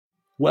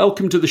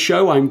Welcome to the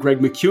show. I'm Greg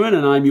McEwen,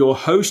 and I'm your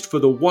host for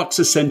the What's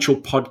Essential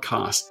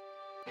podcast.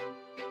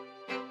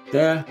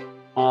 There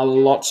are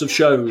lots of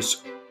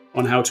shows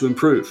on how to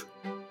improve,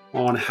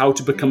 on how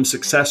to become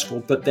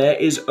successful, but there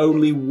is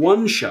only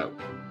one show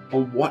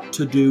on what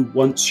to do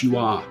once you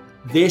are.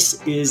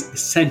 This is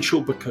essential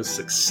because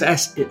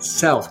success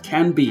itself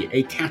can be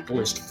a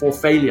catalyst for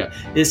failure,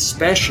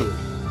 especially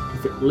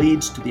if it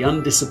leads to the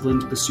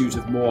undisciplined pursuit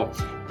of more.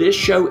 This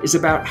show is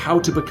about how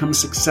to become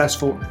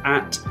successful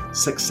at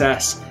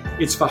success.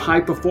 It's for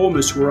high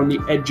performers who are on the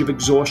edge of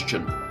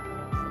exhaustion.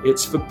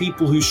 It's for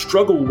people who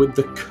struggle with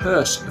the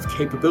curse of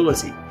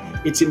capability.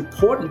 It's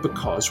important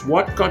because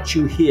what got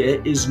you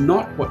here is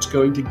not what's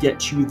going to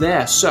get you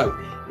there. So,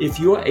 if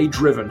you're a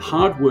driven,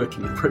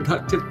 hardworking,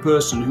 productive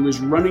person who is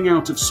running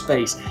out of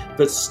space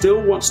but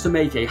still wants to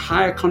make a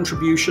higher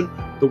contribution,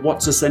 the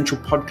What's Essential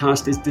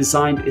podcast is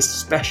designed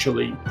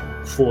especially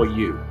for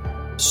you.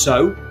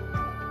 So,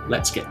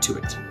 let's get to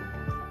it.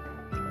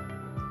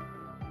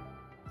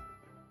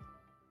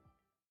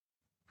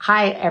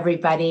 Hi,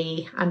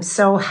 everybody. I'm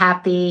so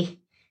happy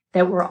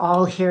that we're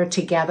all here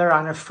together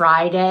on a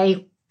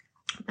Friday.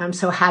 I'm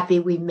so happy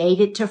we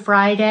made it to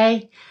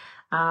Friday.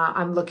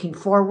 I'm looking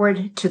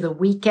forward to the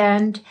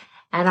weekend,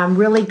 and I'm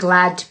really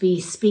glad to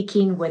be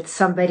speaking with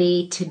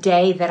somebody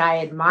today that I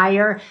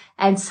admire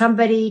and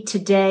somebody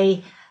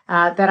today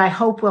that I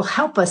hope will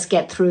help us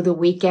get through the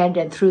weekend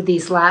and through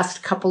these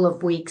last couple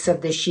of weeks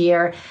of this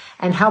year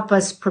and help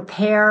us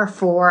prepare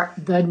for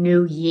the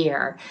new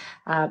year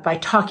by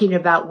talking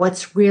about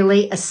what's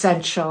really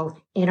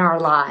essential in our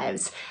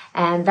lives.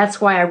 And that's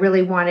why I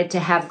really wanted to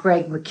have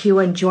Greg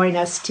McEwen join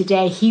us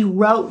today. He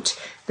wrote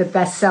the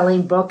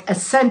best-selling book,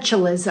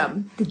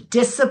 Essentialism, The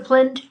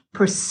Disciplined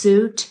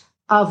Pursuit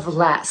of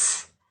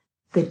Less.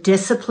 The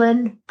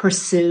Disciplined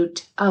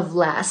Pursuit of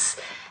Less.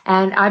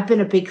 And I've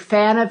been a big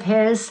fan of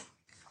his,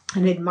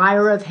 an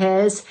admirer of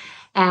his.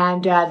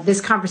 And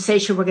this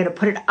conversation, we're going to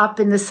put it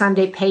up in the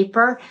Sunday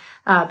paper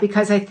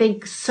because I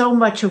think so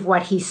much of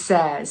what he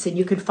says, and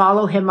you can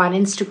follow him on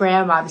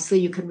Instagram. Obviously,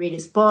 you can read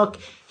his book.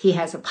 He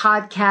has a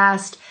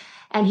podcast,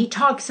 and he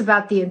talks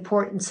about the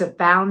importance of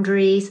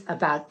boundaries,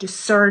 about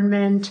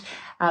discernment,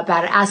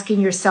 about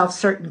asking yourself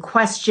certain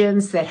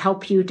questions that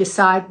help you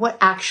decide what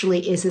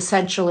actually is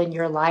essential in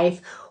your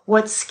life,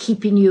 what's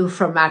keeping you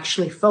from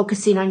actually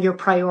focusing on your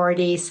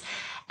priorities.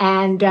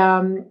 And,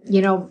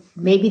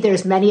 maybe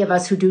there's many of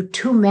us who do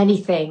too many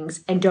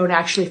things and don't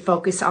actually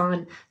focus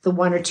on the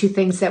one or two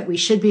things that we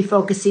should be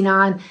focusing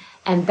on.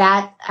 And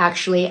that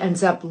actually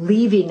ends up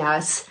leaving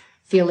us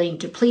feeling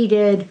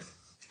depleted,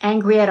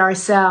 angry at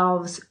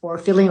ourselves, or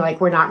feeling like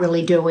we're not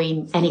really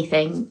doing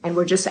anything and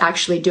we're just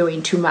actually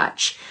doing too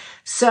much.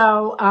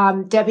 So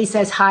Debbie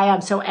says, hi,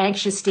 I'm so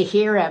anxious to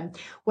hear him.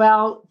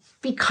 Well,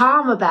 be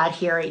calm about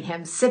hearing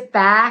him. Sit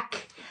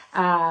back,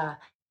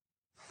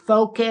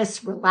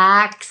 focus,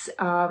 relax.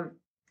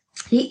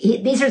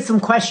 These are some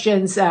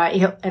questions,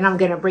 and I'm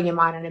going to bring him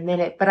on in a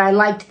minute, but I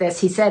liked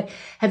this. He said,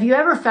 have you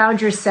ever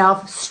found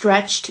yourself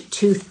stretched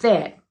too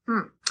thin?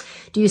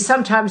 Do you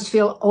sometimes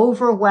feel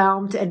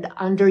overwhelmed and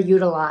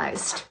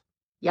underutilized?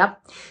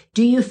 Yep.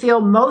 Do you feel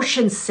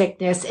motion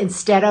sickness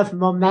instead of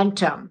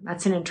momentum?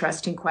 That's an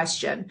interesting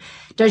question.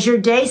 Does your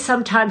day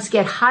sometimes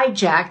get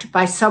hijacked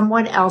by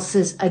someone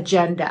else's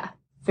agenda?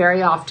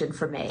 Very often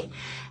for me.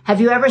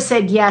 Have you ever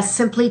said yes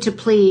simply to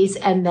please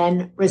and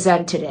then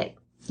resented it?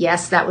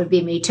 Yes, that would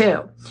be me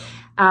too.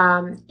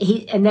 And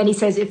then he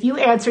says, if you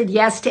answered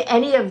yes to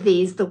any of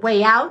these, the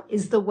way out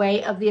is the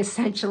way of the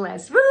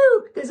essentialist.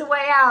 Woo! There's a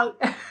way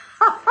out.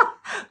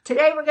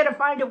 Today we're going to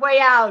find a way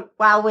out.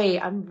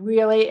 Wowee, I'm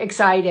really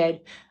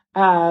excited.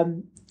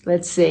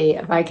 Let's see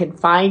if I can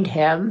find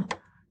him.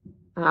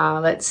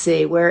 Let's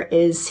see, where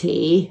is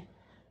he?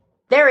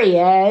 There he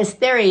is.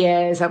 There he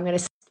is.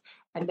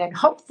 And then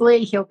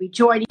hopefully he'll be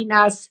joining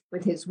us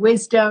with his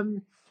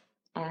wisdom.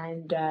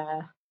 And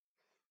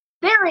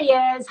there he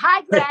is.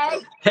 Hi,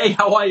 Greg. Hey,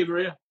 how are you,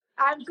 Maria?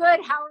 I'm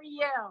good. How are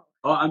you?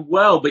 Oh, I'm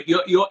well, but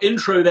your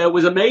intro there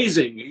was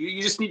amazing. You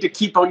just need to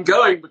keep on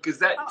going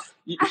because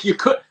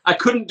I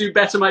couldn't do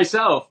better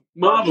myself.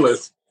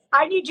 Marvelous.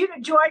 I need you to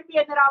join me,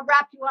 and then I'll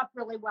wrap you up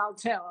really well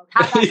too.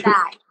 How about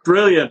that?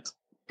 Brilliant.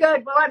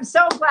 Good. Well, I'm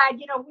so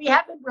glad. We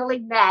haven't really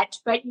met,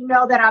 but you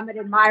know that I'm an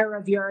admirer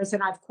of yours,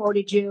 and I've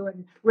quoted you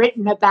and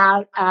written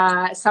about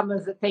some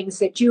of the things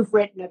that you've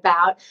written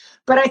about.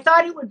 But I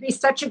thought it would be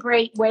such a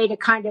great way to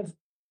kind of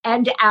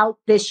end out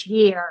this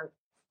year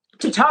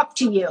to talk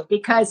to you,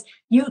 because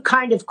you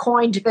kind of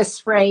coined this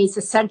phrase,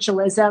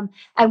 essentialism,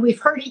 and we've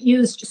heard it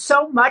used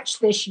so much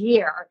this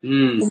year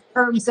in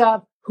terms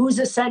of who's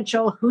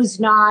essential, who's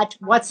not,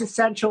 what's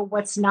essential,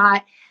 what's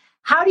not.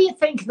 How do you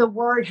think the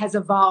word has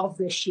evolved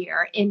this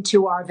year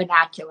into our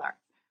vernacular?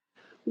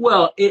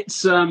 Well,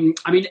 it's,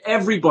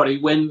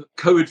 everybody, when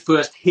COVID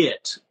first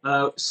hit,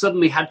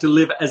 suddenly had to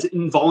live as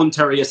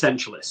involuntary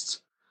essentialists.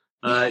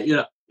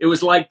 It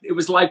was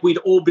like we'd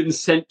all been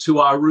sent to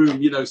our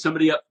room.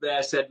 Somebody up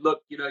there said,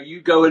 look,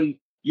 you go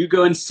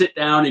and sit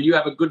down and you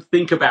have a good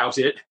think about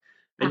it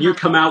and you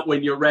come out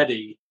when you're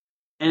ready.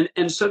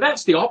 And so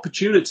that's the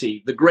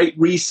opportunity, the great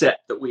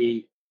reset that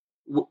we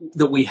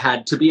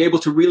had to be able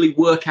to really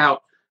work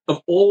out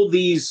of all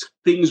these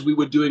things we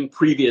were doing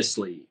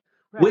previously,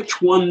 right,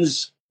 which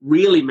ones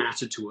really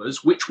matter to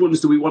us, which ones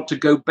do we want to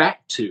go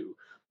back to.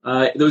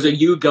 There was a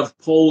YouGov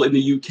poll in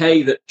the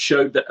UK that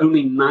showed that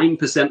only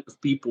 9%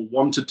 of people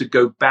wanted to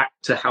go back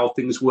to how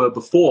things were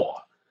before.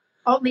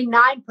 Only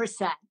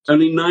 9%.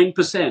 Only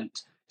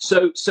 9%.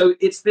 So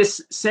it's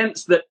this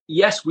sense that,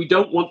 yes, we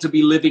don't want to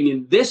be living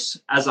in this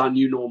as our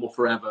new normal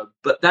forever,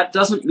 but that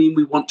doesn't mean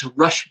we want to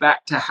rush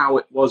back to how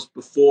it was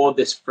before,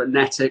 this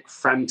frenetic,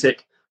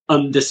 frantic,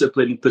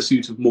 undisciplined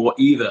pursuit of more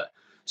either.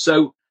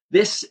 So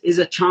this is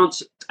a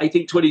chance, I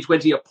think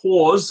 2020, a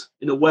pause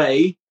in a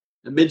way,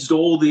 amidst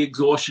all the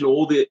exhaustion,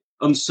 all the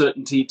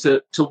uncertainty,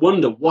 to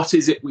wonder, what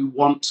is it we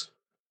want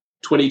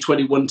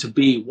 2021 to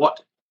be?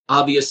 What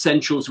are the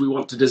essentials we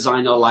want to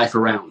design our life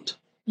around?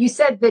 You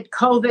said that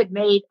COVID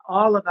made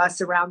all of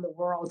us around the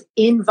world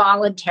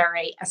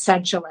involuntary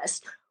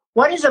essentialists.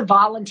 What is a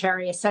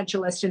voluntary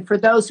essentialist? And for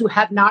those who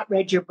have not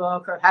read your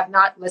book or have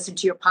not listened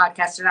to your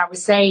podcast, and I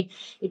was saying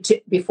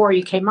before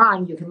you came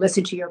on, you can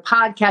listen to your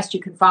podcast,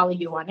 you can follow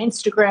you on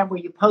Instagram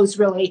where you pose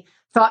really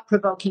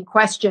thought-provoking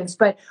questions.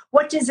 But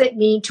what does it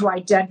mean to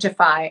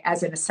identify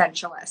as an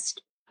essentialist?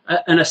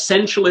 An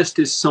essentialist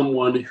is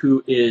someone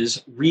who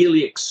is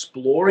really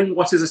exploring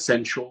what is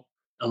essential,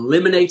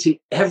 eliminating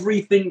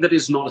everything that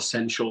is not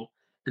essential,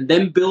 and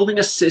then building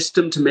a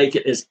system to make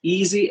it as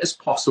easy as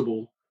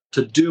possible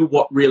to do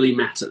what really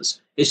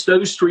matters. It's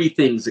those three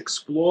things: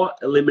 explore,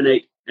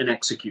 eliminate, and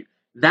execute.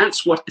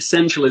 That's what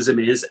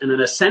essentialism is. And an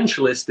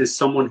essentialist is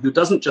someone who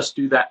doesn't just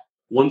do that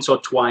once or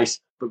twice,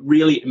 but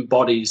really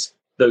embodies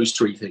those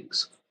three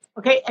things.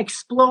 Okay,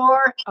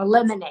 explore,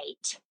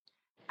 eliminate.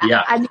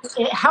 Yeah. I mean,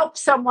 it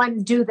helps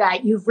someone do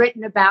that. You've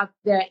written about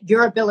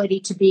your ability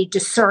to be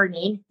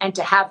discerning and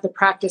to have the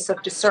practice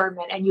of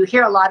discernment. And you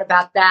hear a lot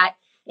about that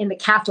in the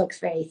Catholic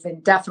faith,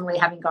 and definitely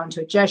having gone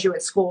to a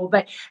Jesuit school.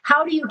 But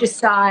how do you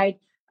decide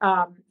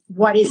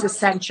what is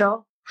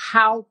essential?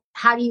 How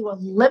do you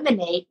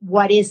eliminate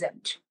what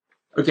isn't?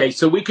 Okay,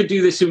 so we could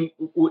do this in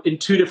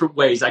two different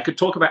ways. I could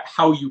talk about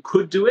how you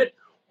could do it,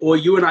 or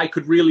you and I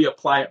could really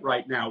apply it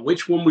right now.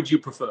 Which one would you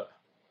prefer?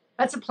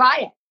 Let's apply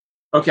it.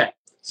 Okay.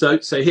 So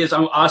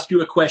I'll ask you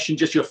a question,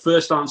 just your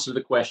first answer to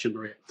the question,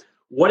 Maria.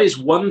 What is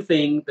one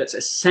thing that's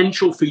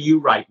essential for you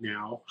right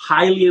now,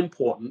 highly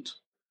important,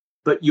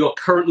 but you're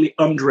currently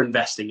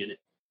underinvesting in it?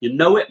 You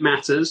know it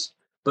matters,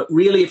 but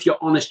really, if you're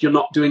honest, you're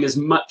not doing as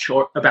much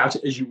about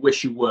it as you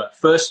wish you were.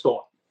 First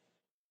thought.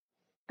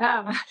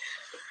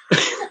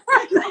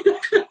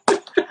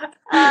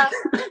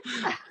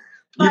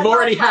 You've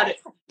already had it.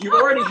 You've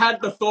already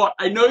had the thought.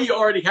 I know you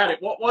already had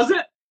it. What was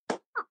it?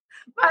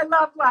 My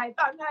love life.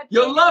 I'm not.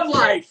 Your love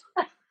life.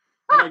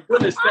 My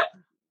goodness,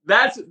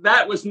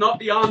 that was not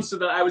the answer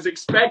that I was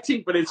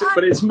expecting, but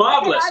it's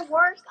marvelous. I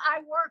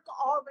work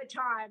all the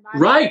time.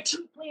 I'm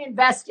deeply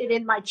invested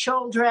in my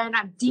children.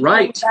 I'm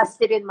deeply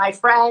invested in my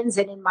friends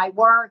and in my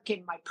work,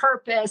 in my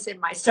purpose, in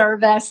my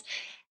service.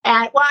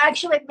 And well,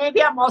 actually,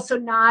 maybe I'm also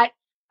not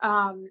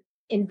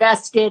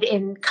invested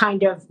in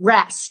kind of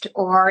rest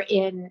or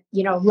in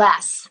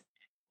less.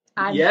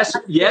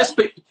 Yes,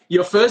 but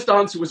your first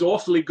answer was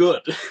awfully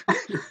good.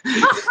 Let's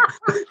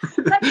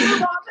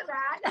move on to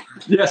that.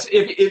 Yes,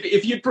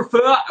 if you'd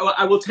prefer,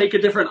 I will take a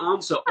different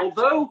answer.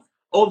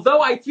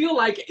 Although I feel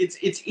like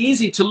it's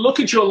easy to look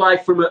at your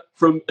life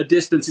from a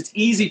distance. It's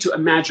easy to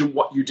imagine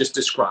what you just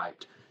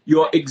described.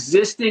 Your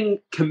existing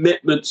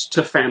commitments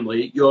to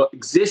family, your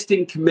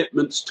existing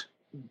commitments to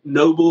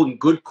noble and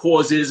good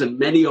causes, and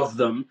many of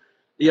them,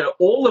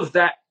 all of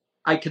that.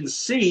 I can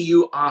see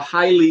you are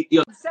highly.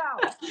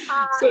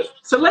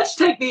 So let's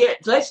take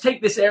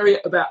this area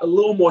about a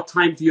little more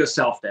time for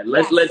yourself. Then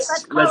let's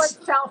call it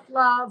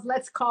self-love.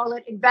 Let's call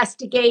it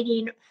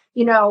investigating.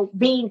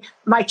 Being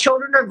my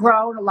children are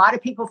grown. A lot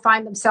of people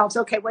find themselves,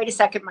 okay, wait a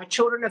second, my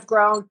children have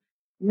grown.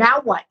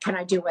 Now what can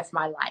I do with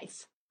my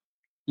life?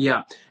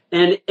 Yeah,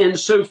 and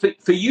so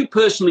for you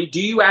personally, do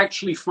you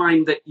actually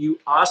find that you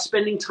are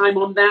spending time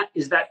on that?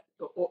 Is that,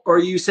 or are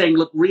you saying,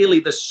 look,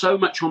 really, there's so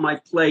much on my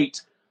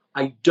plate,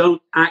 I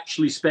don't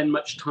actually spend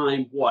much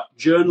time,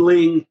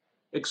 journaling,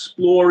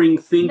 exploring,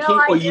 thinking? No,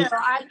 I do.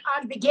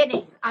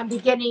 I'm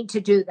beginning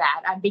to do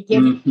that.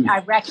 I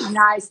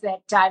recognize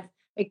that I've,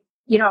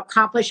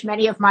 accomplished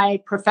many of my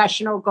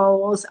professional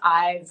goals.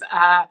 I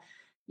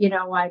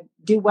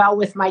do well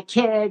with my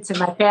kids and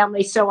my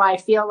family. So I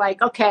feel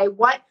like, okay,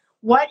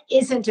 what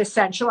isn't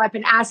essential? I've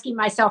been asking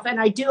myself, and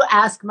I do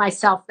ask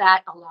myself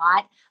that a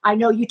lot. I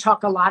know you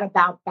talk a lot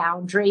about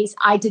boundaries.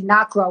 I did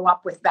not grow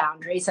up with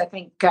boundaries. I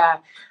think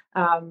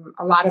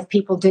a lot of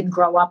people didn't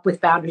grow up with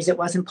boundaries. It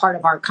wasn't part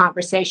of our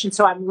conversation.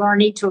 So I'm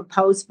learning to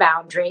impose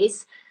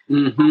boundaries.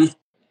 Mm-hmm.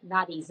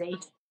 Not easy.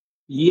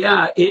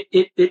 Yeah,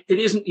 it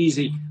isn't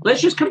easy.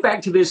 Let's just come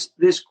back to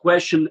this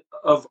question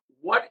of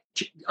what.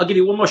 I'll give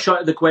you one more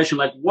shot at the question.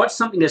 Like, what's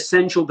something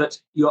essential that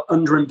you're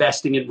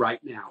underinvesting in right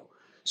now?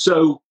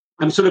 So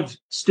I'm sort of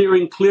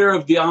steering clear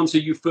of the answer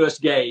you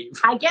first gave.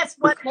 I guess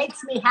what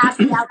makes me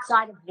happy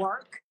outside of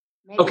work.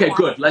 Okay,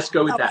 good. Let's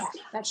go with that.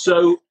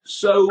 So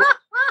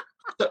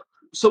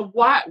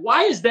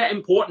why is that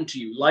important to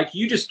you? Like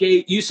you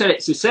said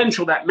it's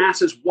essential, that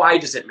matters. Why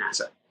does it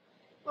matter?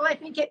 Well, I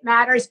think it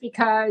matters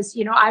because,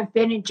 I've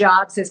been in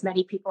jobs, as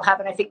many people have,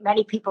 and I think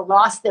many people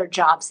lost their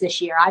jobs this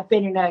year. I've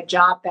been in a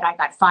job that I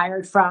got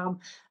fired from,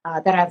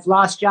 that I've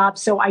lost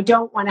jobs. So I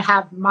don't want to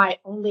have my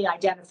only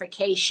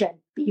identification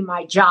be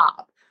my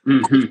job.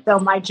 Mm-hmm. So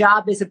my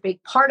job is a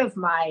big part of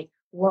my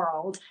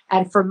world.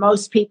 And for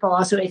most people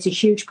also, it's a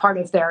huge part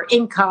of their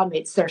income.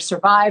 It's their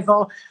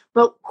survival.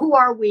 But who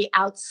are we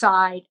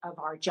outside of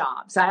our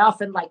jobs? I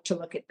often like to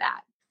look at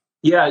that.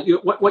 Yeah.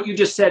 What you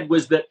just said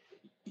was that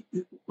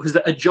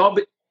a job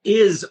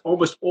is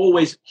almost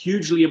always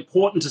hugely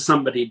important to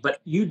somebody, but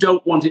you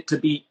don't want it to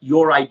be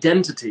your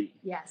identity.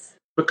 Yes.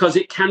 Because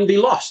it can be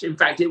lost. In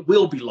fact, it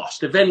will be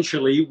lost.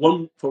 Eventually,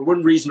 for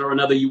one reason or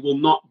another, you will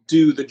not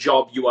do the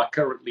job you are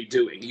currently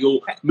doing.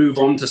 You'll move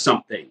on to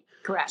something.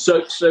 Correct.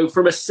 So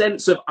from a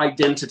sense of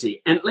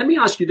identity, and let me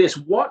ask you this,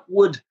 what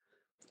would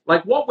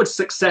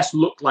success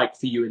look like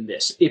for you in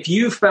this? If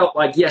you felt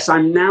like, yes,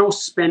 I'm now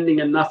spending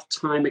enough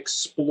time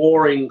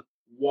exploring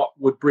what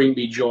would bring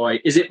me joy,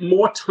 is it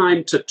more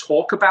time to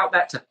talk about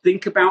that, to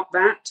think about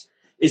that?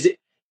 Is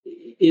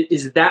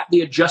that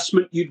the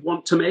adjustment you'd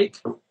want to make?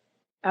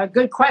 A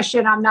good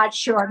question. I'm not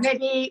sure.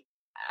 Maybe,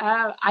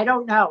 I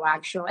don't know,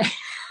 actually.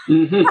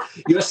 Mm-hmm.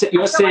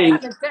 You're saying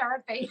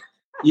therapy.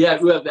 Yeah,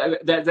 well,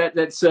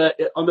 that's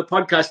on the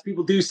podcast.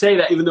 People do say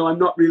that, even though I'm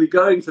not really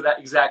going for that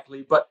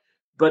exactly. But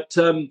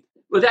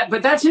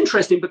that's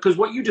interesting, because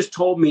what you just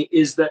told me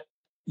is that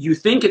you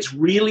think it's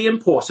really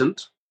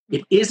important.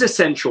 It is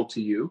essential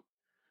to you.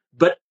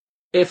 But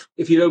if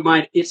you don't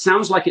mind, it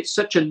sounds like it's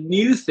such a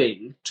new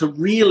thing to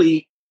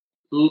really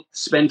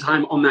spend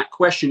time on that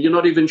question. You're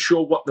not even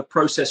sure what the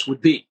process would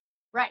be.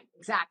 Right,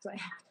 exactly.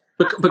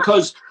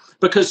 Because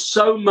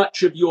so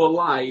much of your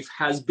life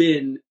has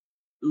been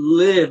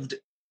lived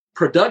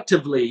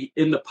productively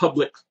in the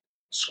public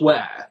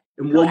square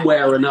in one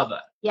way or another.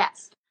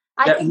 Yes.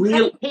 I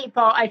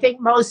think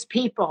most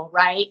people,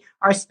 right,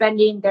 are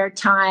spending their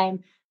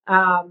time,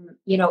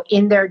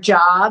 in their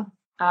job.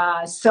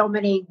 So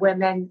many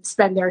women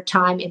spend their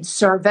time in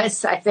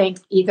service, I think,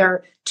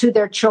 either to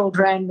their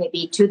children,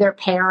 maybe to their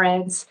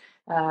parents,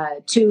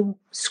 to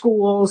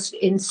schools,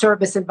 in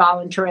service and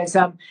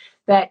volunteerism.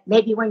 That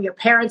maybe when your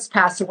parents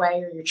pass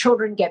away or your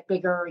children get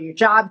bigger or your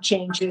job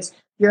changes,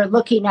 you're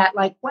looking at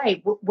like,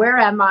 wait, where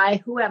am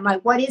I? Who am I?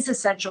 What is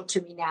essential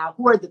to me now?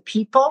 Who are the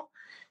people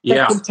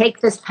that can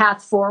take this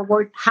path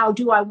forward? How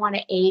do I want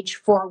to age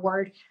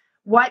forward?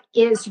 What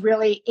is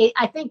really,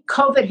 I think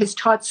COVID has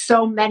taught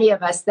so many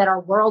of us that our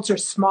worlds are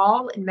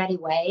small in many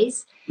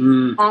ways,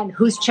 and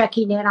who's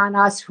checking in on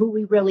us, who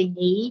we really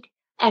need,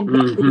 and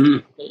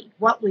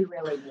what we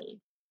really need.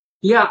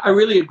 Yeah, I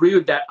really agree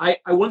with that. I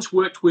once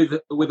worked with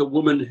a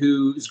woman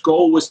whose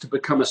goal was to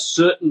become a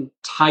certain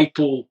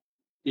title,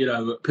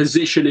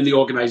 position in the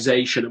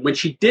organization. And when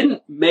she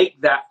didn't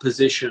make that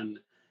position,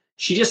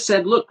 she just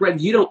said, look, Greg,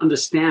 you don't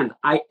understand.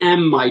 I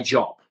am my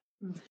job.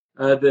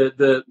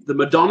 The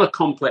Madonna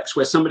complex,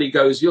 where somebody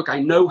goes, look, I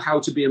know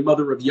how to be a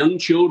mother of young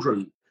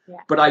children,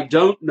 but I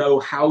don't know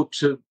how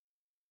to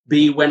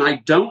be when I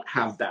don't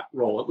have that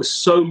role. It was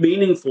so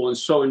meaningful and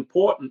so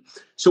important.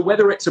 So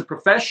whether it's a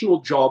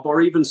professional job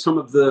or even some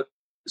of the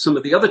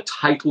other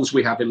titles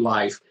we have in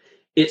life,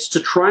 it's to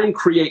try and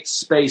create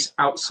space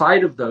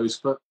outside of those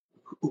for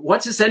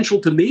what's essential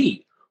to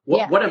me.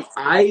 What am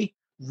I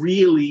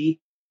really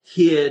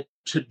here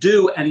to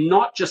do, and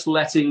not just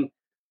letting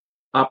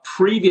our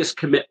previous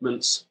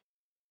commitments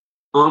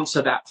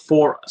answer that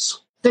for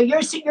us. So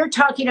you're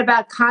talking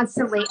about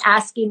constantly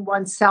asking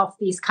oneself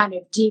these kind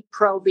of deep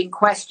probing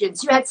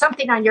questions. You had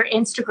something on your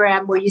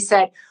Instagram where you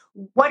said,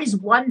 what is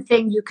one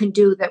thing you can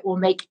do that will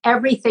make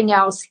everything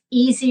else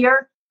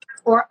easier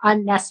or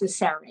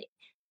unnecessary?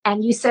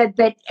 And you said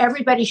that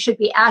everybody should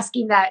be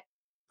asking that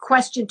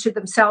question to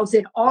themselves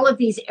in all of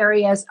these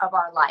areas of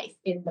our life,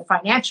 in the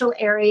financial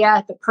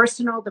area, the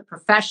personal, the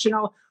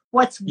professional.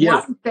 What's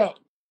one thing?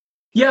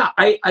 Yeah,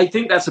 I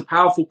think that's a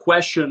powerful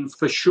question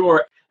for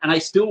sure. And I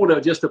still want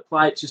to just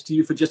apply it just to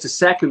you for just a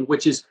second,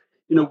 which is,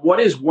 what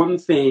is one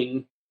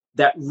thing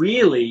that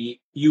really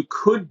you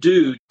could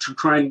do to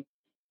try and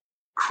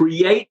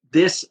create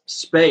this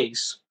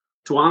space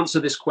to answer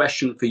this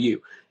question for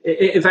you?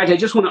 In fact, I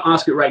just want to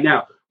ask it right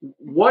now.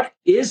 What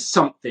is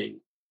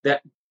something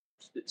that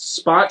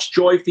sparks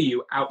joy for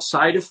you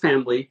outside of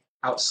family,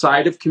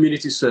 outside of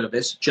community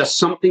service, just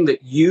something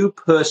that you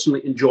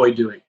personally enjoy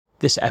doing?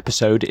 This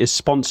episode is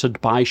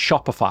sponsored by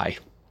Shopify.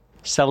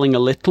 Selling a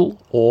little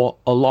or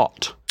a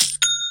lot.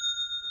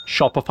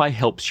 Shopify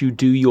helps you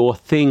do your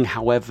thing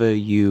however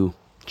you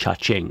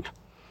cha-ching.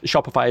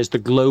 Shopify is the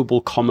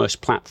global commerce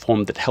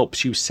platform that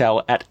helps you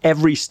sell at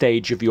every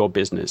stage of your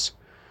business.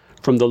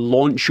 From the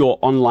launch your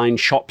online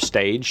shop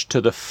stage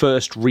to the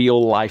first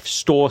real life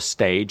store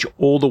stage,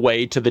 all the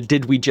way to the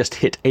did we just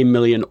hit 1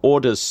 million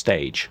orders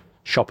stage.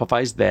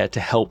 Shopify's there to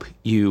help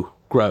you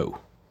grow.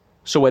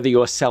 So whether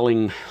you're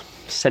selling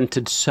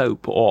scented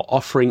soap or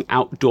offering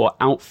outdoor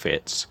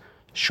outfits,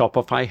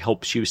 Shopify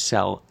helps you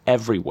sell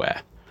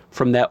everywhere.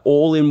 From their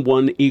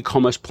all-in-one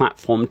e-commerce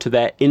platform to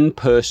their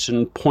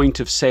in-person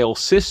point-of-sale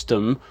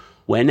system,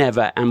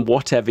 whenever and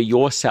whatever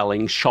you're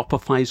selling,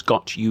 Shopify's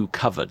got you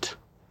covered.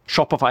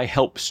 Shopify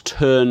helps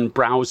turn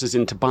browsers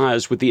into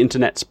buyers with the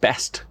internet's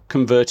best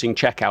converting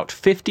checkout,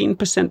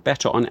 15%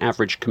 better on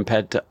average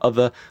compared to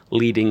other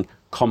leading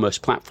commerce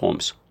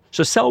platforms.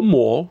 So sell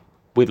more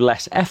with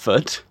less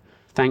effort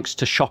thanks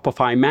to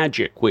Shopify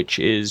Magic, which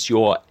is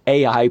your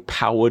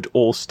AI-powered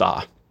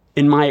all-star.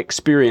 In my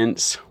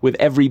experience with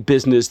every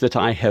business that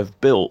I have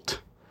built,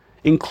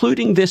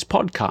 including this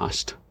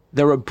podcast,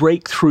 there are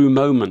breakthrough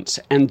moments,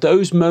 and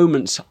those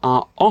moments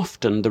are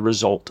often the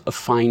result of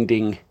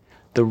finding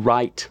the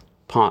right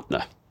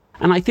partner.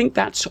 And I think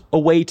that's a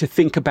way to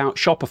think about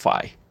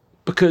Shopify,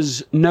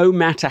 because no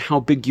matter how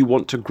big you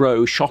want to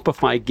grow,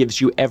 Shopify gives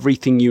you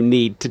everything you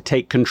need to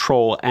take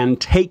control and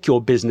take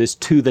your business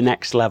to the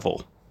next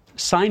level.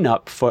 Sign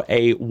up for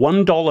a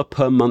 $1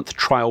 per month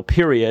trial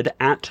period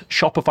at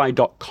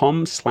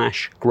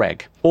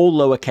shopify.com/Greg, all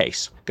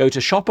lowercase. Go to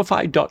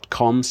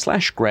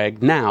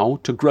shopify.com/Greg now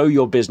to grow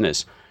your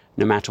business,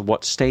 no matter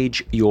what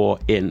stage you're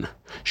in.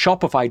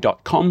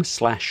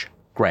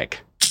 Shopify.com/Greg.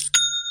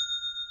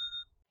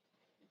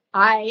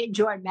 I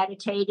enjoy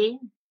meditating.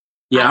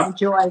 Yeah. I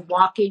enjoy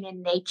walking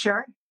in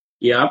nature.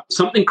 Yeah.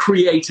 Something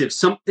creative,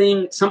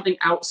 something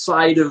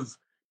outside of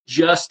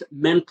just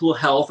mental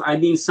health. I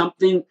mean,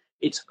 something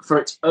it's for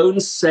its own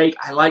sake.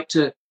 I like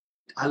to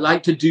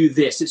do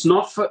this. It's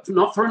not for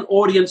an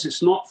audience.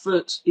 It's not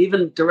for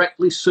even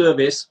directly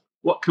service.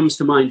 What comes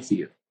to mind for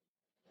you?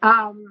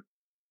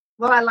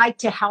 Well, I like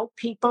to help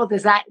people.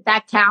 Does that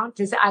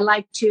count? I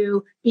like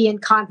to be in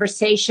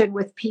conversation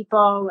with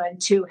people and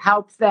to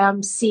help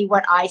them see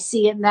what I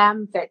see in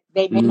them that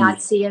they may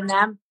not see in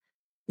them.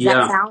 Does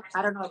that count?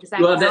 I don't know. Does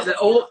that count?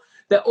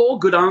 They're all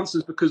good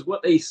answers, because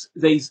what they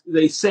say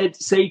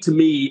to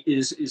me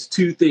is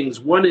two things.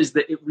 One is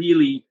that it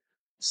really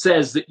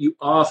says that you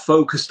are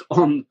focused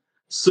on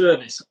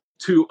service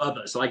to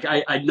others. Like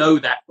I know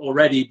that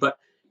already, but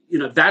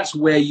that's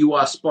where you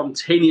are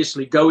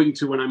spontaneously going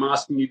to when I'm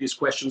asking you these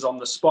questions on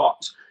the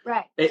spot.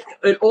 Right.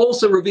 It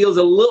also reveals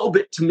a little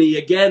bit to me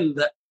again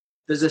that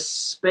there's a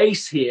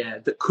space here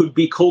that could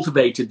be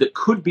cultivated, that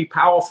could be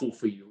powerful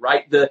for you,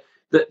 right? The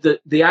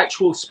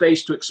actual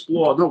space to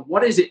explore. No,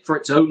 what is it for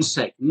its own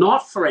sake,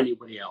 not for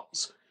anybody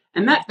else?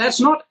 And that's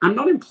not, I'm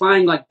not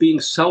implying like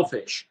being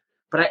selfish,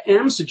 but I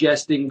am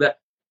suggesting that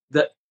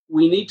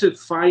we need to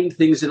find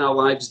things in our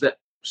lives that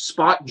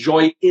spark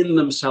joy in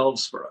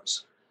themselves for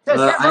us. So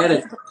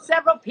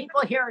several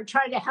people here are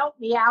trying to help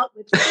me out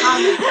with the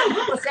comments. Some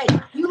people say,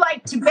 you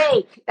like to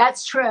bake.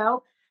 That's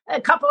true. A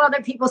couple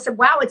other people said,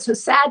 wow, it's so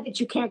sad that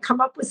you can't come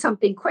up with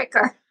something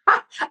quicker.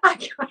 But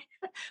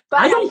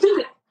I don't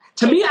think,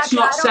 to me, it's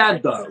not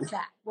sad, though.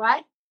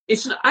 What?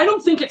 I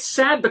don't think it's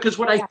sad, because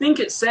what I think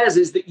it says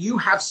is that you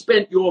have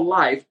spent your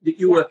life, that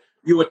you were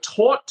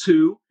taught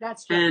to,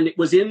 that's true, and it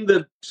was in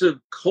the sort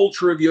of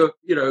culture of your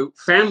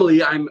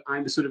family. I'm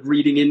sort of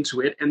reading into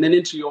it, and then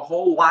into your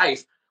whole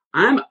life.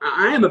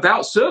 I am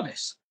about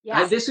service.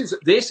 Yes.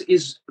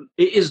 It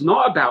is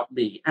not about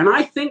me, and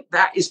I think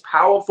that is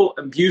powerful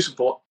and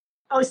beautiful.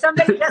 Oh,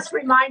 somebody just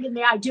reminded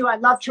me. I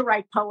love to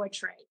write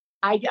poetry.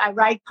 I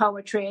write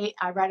poetry.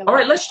 I write a lot. All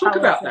right, let's talk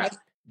poetry. about that.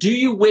 Do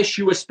you wish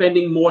you were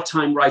spending more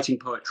time writing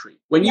poetry?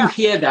 When you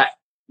hear that,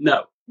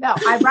 no. No,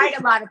 I write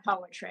a lot of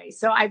poetry.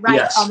 So I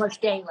write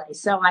almost daily.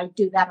 So I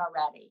do that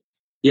already.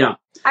 Yeah.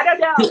 I don't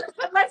know,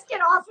 but let's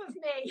get off of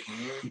me.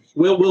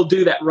 We'll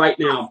do that right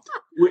now.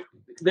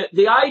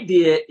 The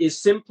idea is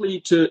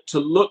simply to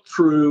look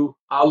through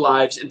our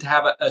lives and to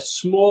have a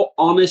small,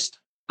 honest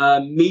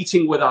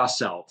meeting with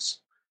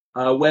ourselves,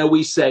 where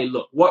we say,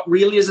 look, what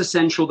really is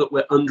essential that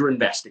we're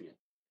underinvesting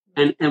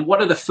in? And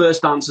what are the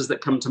first answers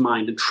that come to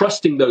mind, and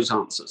trusting those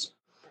answers.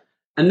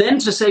 And then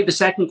to say the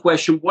second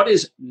question, what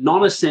is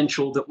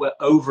non-essential that we're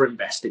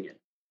over-investing in?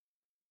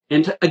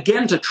 And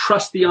to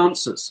trust the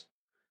answers,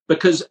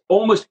 because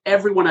almost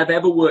everyone I've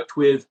ever worked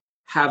with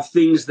have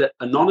things that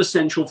are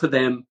non-essential for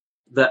them,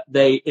 that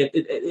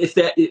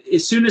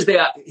as soon as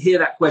they hear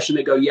that question,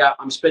 they go, yeah,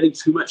 I'm spending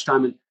too much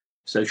time in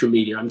social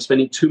media. I'm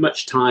spending too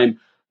much time,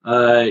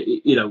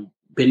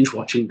 binge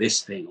watching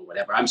this thing or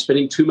whatever. I'm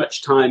spending too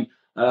much time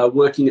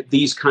working at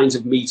these kinds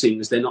of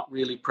meetings. They're not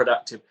really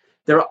productive.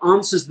 There are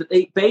answers that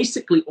they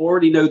basically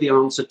already know the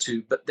answer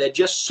to, but they're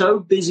just so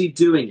busy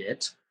doing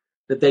it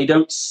that they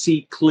don't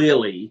see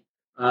clearly.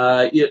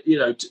 They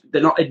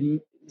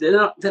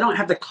don't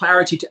have the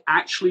clarity to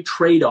actually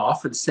trade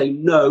off and say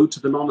no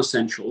to the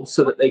non-essential,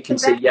 so that they can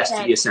say yes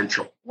to the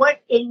essential. What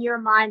in your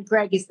mind,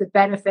 Greg, is the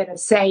benefit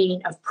of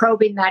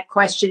probing that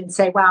question and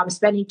say, wow, I'm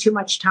spending too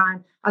much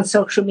time on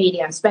social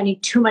media. I'm spending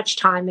too much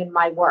time in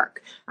my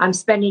work. I'm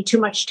spending too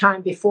much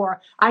time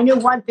I knew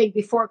one thing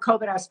before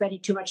COVID, I was spending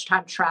too much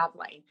time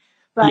traveling.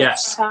 But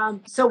Yes.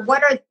 so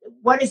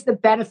what is the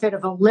benefit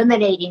of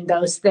eliminating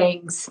those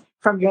things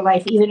from your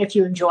life, even if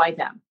you enjoy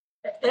them?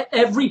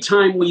 Every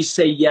time we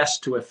say yes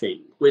to a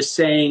thing, we're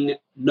saying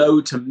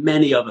no to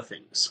many other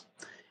things.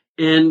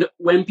 And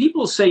when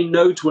people say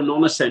no to a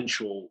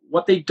non-essential,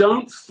 what they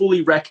don't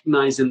fully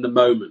recognize in the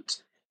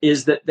moment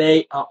is that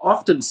they are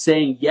often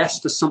saying yes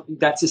to something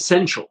that's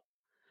essential.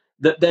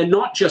 That they're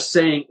not just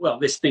saying, well,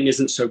 this thing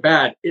isn't so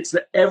bad. It's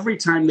that every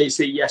time they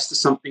say yes to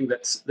something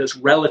that's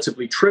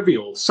relatively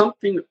trivial,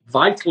 something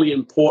vitally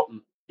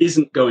important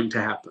isn't going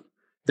to happen.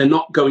 They're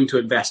not going to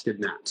invest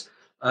in that.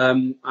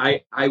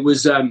 I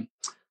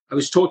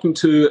was talking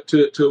to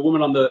a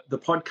woman on the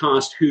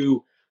podcast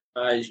who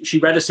she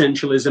read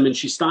Essentialism, and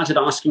she started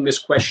asking this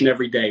question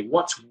every day: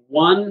 what's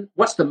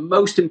the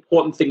most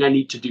important thing I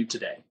need to do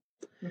today?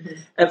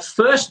 Mm-hmm. At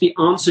first, the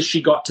answers she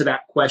got to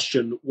that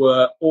question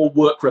were all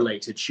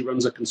work-related. She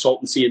runs a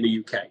consultancy in the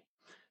UK.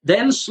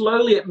 Then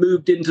slowly it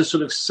moved into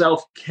sort of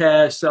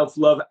self-care,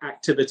 self-love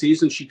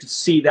activities, and she could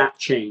see that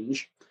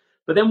change.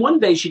 But then one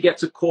day she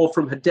gets a call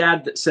from her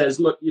dad that says,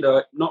 look,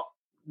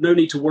 no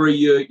need to worry,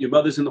 your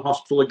mother's in the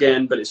hospital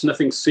again, but it's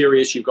nothing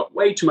serious. You've got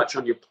way too much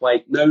on your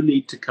plate. No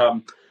need to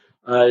come.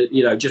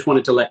 Just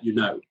wanted to let you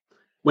know.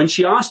 When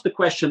she asked the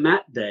question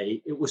that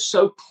day, it was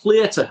so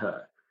clear to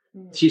her.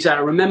 She said,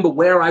 I remember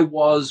where I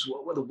was,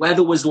 what the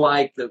weather was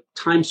like, the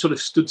time sort of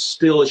stood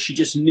still. She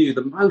just knew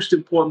the most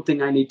important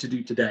thing I need to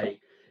do today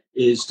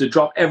is to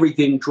drop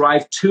everything,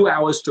 drive 2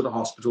 hours to the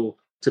hospital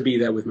to be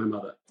there with my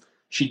mother.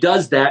 She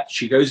does that.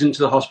 She goes into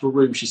the hospital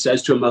room. She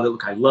says to her mother,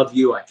 look, I love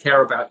you. I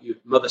care about you.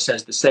 Mother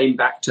says the same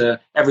back to her.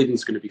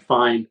 Everything's going to be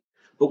fine.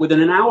 But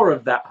within an hour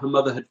of that, her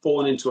mother had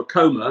fallen into a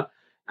coma.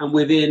 And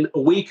within a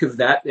week of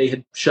that, they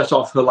had shut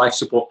off her life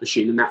support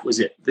machine. And that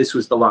was it. This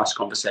was the last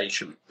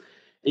conversation.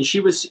 And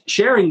she was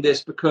sharing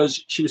this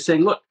because she was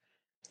saying, look,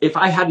 if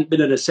I hadn't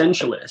been an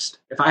essentialist,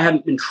 if I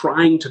hadn't been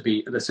trying to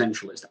be an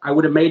essentialist, I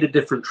would have made a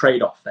different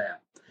trade-off there.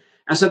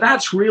 And so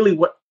that's really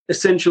what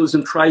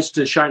essentialism tries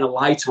to shine a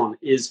light on,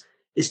 is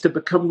to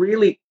become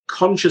really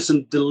conscious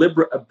and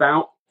deliberate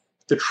about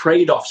the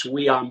trade-offs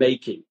we are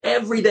making.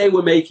 Every day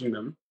we're making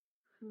them,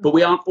 but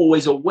we aren't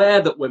always aware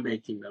that we're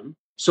making them.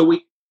 So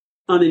we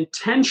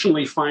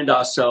unintentionally find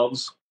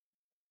ourselves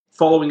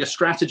following a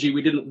strategy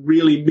we didn't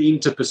really mean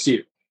to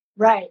pursue.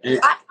 Right.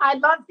 I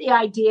love the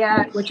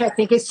idea, which I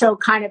think is so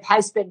kind of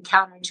has been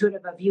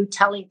counterintuitive, of you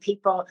telling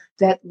people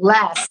that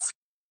less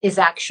is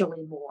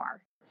actually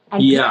more.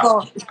 And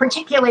people,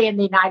 particularly in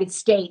the United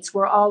States,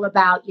 we're all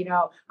about,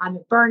 I'm a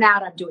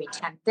burnout, I'm doing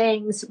 10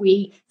 things.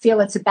 We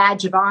feel it's a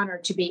badge of honor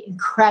to be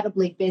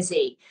incredibly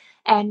busy.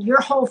 And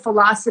your whole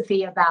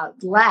philosophy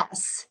about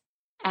less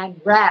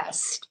and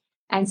rest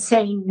and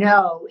saying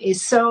no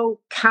is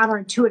so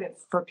counterintuitive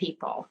for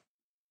people.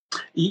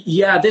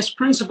 Yeah, this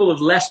principle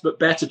of less but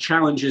better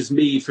challenges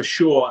me for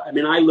sure. I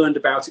mean, I learned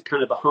about it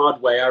kind of the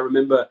hard way. I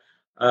remember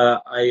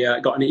I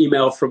got an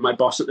email from my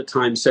boss at the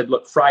time, said,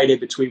 look, Friday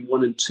between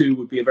 1 and 2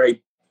 would be a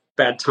very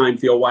bad time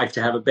for your wife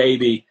to have a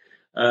baby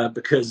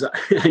because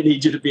I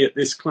need you to be at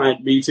this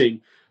client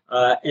meeting.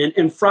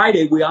 And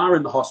Friday, we are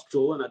in the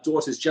hospital and our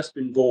daughter's just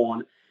been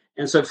born.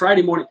 And so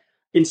Friday morning,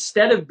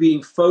 instead of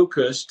being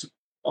focused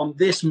on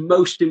this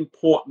most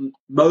important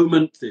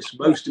moment, this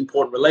most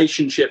important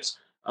relationships,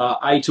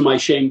 I, to my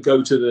shame,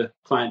 go to the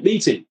client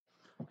meeting.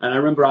 And I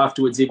remember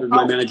afterwards, even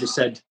my manager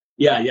said,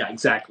 yeah,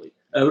 exactly.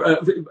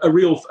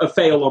 A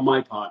fail on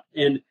my part.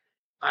 And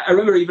I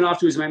remember even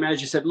afterwards, my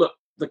manager said, look,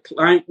 the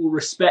client will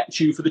respect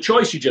you for the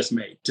choice you just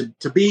made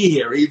to be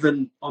here,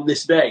 even on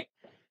this day.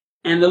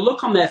 And the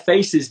look on their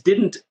faces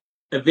didn't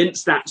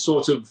evince that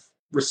sort of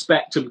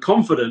respect and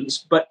confidence.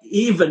 But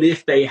even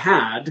if they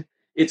had,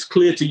 it's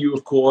clear to you,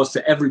 of course,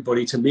 to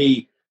everybody, to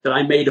me, that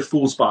I made a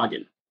fool's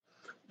bargain,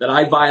 that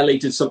I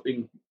violated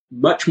something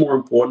much more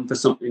important for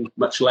something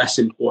much less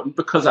important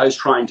because I was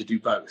trying to do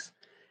both.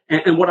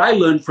 And what I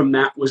learned from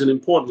that was an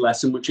important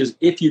lesson, which is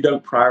if you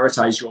don't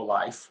prioritize your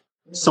life,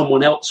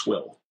 someone else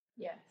will.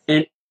 Yeah.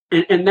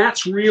 And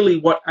that's really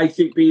what I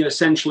think being an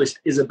essentialist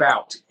is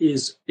about,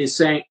 is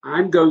saying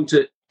I'm going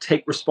to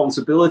take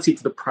responsibility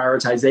for the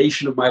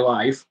prioritization of my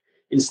life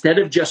instead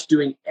of just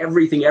doing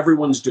everything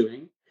everyone's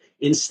doing,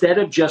 instead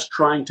of just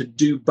trying to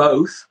do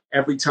both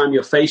every time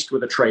you're faced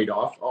with a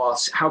trade-off. Or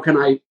how can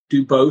I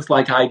do both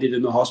like I did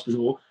in the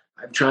hospital?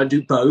 I'm trying to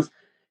do both.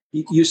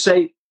 You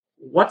say,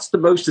 what's the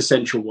most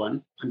essential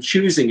one? I'm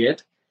choosing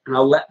it, and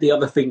I'll let the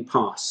other thing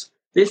pass.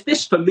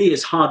 This for me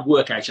is hard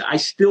work, actually. I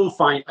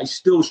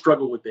still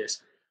struggle with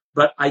this.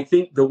 But I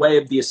think the way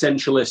of the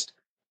essentialist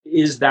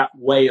is that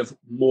way of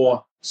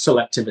more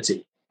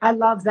selectivity. I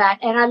love that.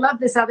 And I love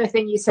this other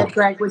thing you said,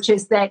 Greg, which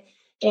is that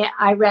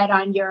I read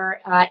on your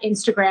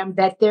Instagram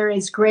that there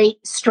is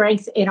great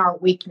strength in our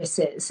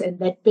weaknesses, and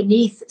that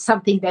beneath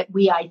something that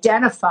we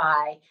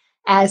identify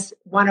as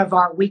one of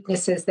our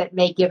weaknesses that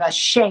may give us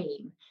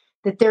shame,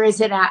 that there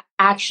is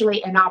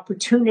actually an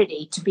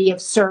opportunity to be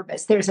of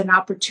service. There's an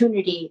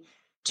opportunity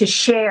to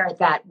share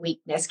that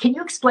weakness. Can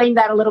you explain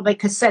that a little bit?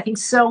 Because I think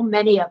so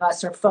many of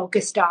us are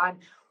focused on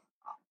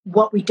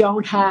what we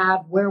don't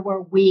have, where we're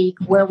weak,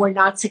 where we're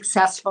not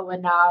successful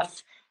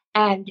enough.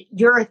 And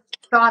your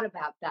thought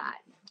about that?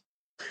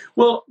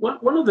 Well,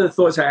 one of the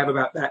thoughts I have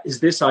about that is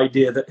this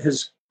idea that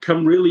has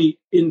come really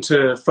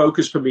into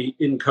focus for me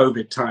in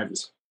COVID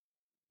times.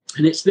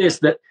 And it's this,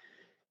 that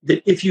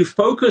if you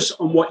focus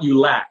on what you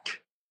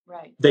lack,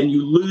 Right. then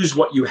you lose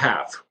what you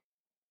have.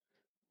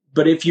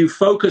 But if you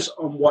focus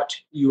on what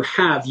you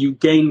have, you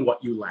gain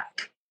what you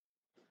lack.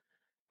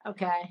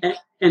 Okay.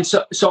 And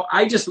so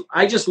I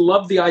just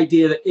love the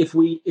idea that if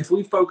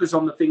we focus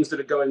on the things that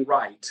are going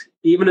right,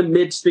 even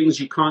amidst things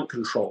you can't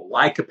control,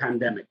 like a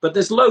pandemic, but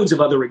there's loads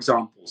of other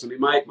examples. I mean,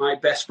 my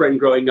best friend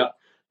growing up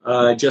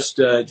just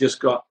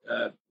got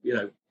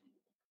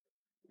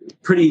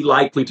pretty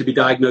likely to be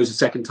diagnosed a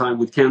second time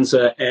with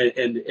cancer, and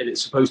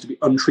it's supposed to be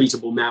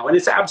untreatable now, and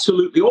it's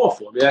absolutely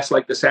awful. I mean, that's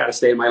like the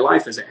saddest day of my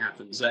life as it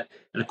happens, and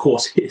of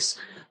course is.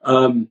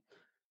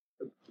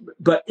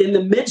 But in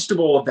the midst of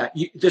all of that,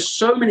 there's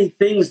so many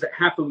things that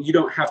happen you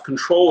don't have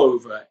control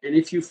over. And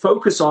if you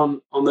focus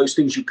on those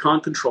things you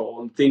can't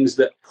control, and things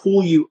that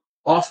pull you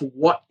off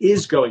what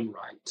is going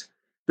right,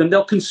 then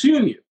they'll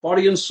consume you,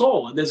 body and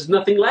soul, and there's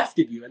nothing left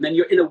of you. And then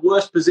you're in a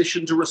worse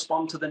position to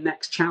respond to the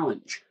next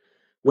challenge.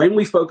 When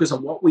we focus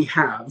on what we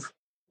have,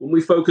 when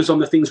we focus on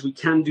the things we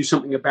can do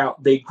something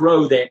about, they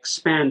grow, they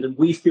expand, and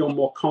we feel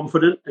more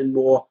confident and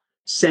more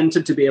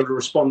centered to be able to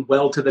respond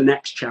well to the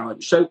next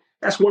challenge. So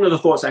that's one of the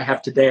thoughts I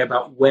have today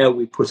about where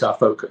we put our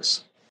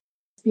focus.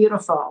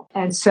 Beautiful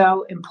and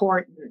so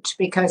important,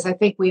 because I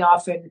think we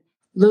often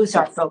lose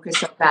our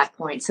focus at that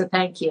point. So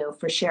thank you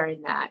for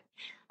sharing that.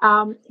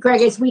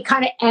 Greg, as we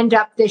kind of end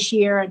up this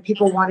year and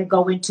people want to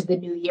go into the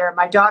new year,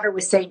 my daughter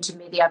was saying to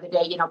me the other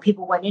day,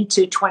 people went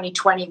into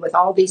 2020 with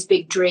all these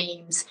big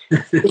dreams,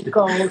 big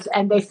goals,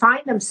 and they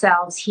find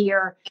themselves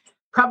here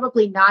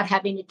probably not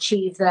having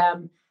achieved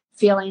them,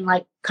 feeling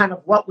like kind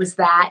of, what was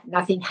that?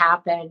 Nothing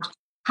happened.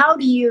 How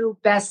do you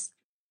best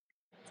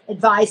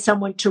advise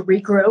someone to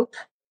regroup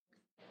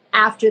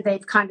after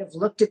they've kind of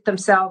looked at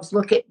themselves,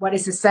 look at what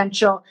is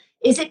essential?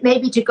 Is it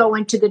maybe to go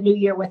into the new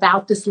year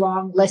without this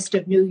long list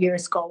of New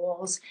Year's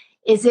goals?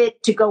 Is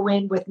it to go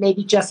in with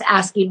maybe just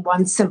asking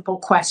one simple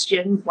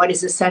question: what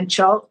is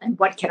essential and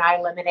what can I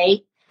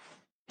eliminate?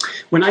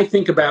 When I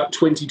think about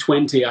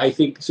 2020, I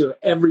think sort of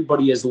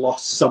everybody has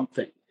lost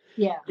something.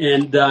 Yeah.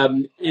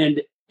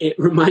 And it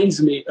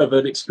reminds me of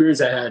an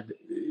experience I had.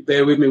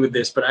 Bear with me with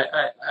this, but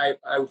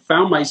I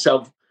found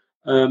myself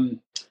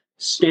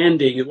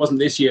standing, it wasn't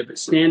this year, but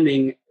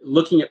standing,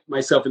 looking at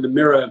myself in the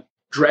mirror,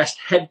 dressed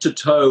head to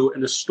toe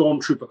in a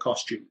stormtrooper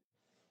costume.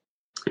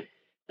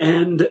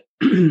 And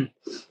in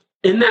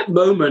that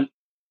moment,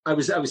 I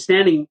was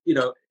standing,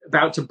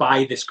 about to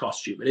buy this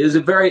costume. And it was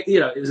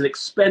it was an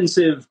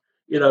expensive,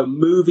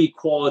 movie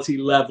quality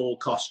level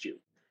costume.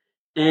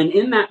 And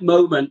in that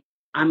moment,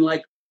 I'm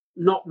like,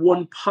 not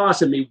one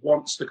part of me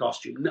wants the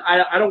costume.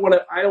 I don't want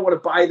to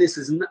buy this.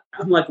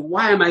 I'm like,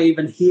 why am I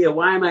even here?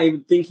 Why am I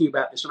even thinking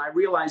about this? And I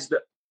realized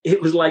that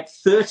it was like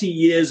 30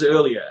 years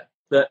earlier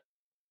that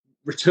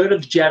Return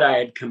of the Jedi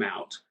had come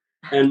out,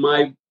 and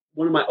one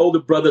of my older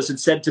brothers had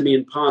said to me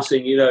in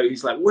passing,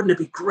 he's like, wouldn't it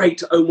be great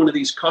to own one of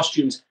these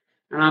costumes?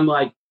 And I'm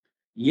like,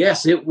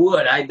 yes, it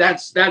would.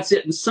 That's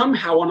it. And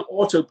somehow on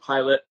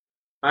autopilot,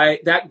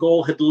 that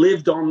goal had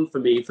lived on for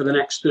me for the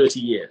next 30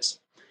 years.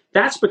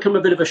 That's become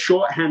a bit of a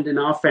shorthand in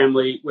our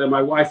family, where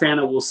my wife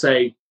Anna will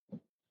say,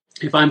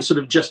 if I'm sort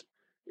of just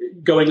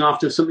going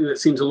after something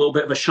that seems a little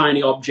bit of a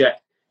shiny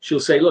object,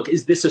 she'll say, look,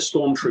 is this a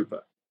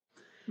stormtrooper?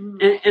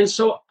 And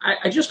so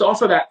I just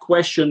offer that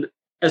question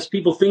as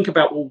people think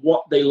about, well,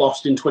 what they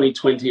lost in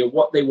 2020 or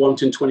what they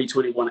want in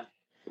 2021.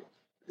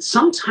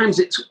 Sometimes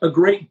it's a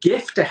great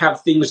gift to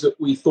have things that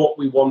we thought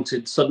we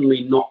wanted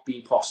suddenly not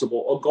be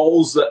possible, or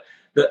goals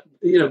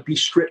that be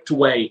stripped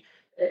away,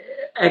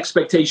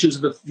 expectations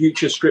of the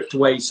future stripped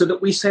away, so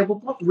that we say, well,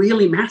 what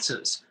really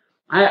matters?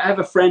 I have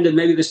a friend, and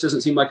maybe this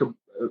doesn't seem like a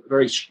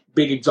very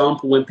big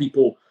example when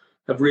people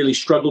have really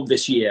struggled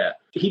this year.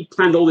 He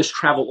planned all this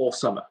travel all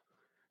summer.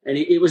 And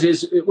it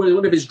was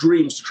one of his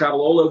dreams to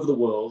travel all over the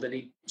world. And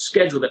he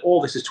scheduled it. All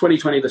this is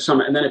 2020, the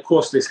summer. And then, of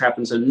course, this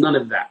happens, and none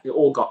of that. It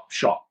all got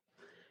shot.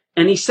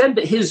 And he said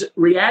that his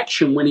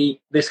reaction when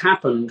this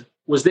happened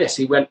was this.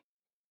 He went,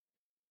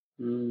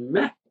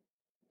 meh,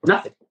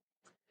 nothing.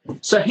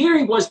 So here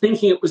he was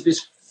thinking it was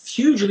this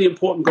hugely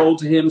important goal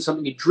to him,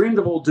 something he dreamed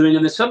of all doing.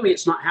 And then suddenly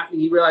it's not happening.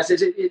 He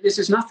realizes this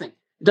is nothing.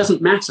 It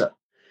doesn't matter.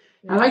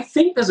 Yeah. And I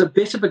think there's a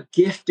bit of a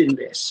gift in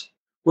this,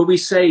 where we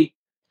say,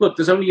 look,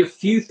 there's only a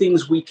few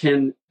things we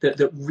can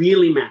that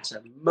really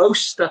matter.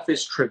 Most stuff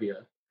is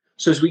trivia.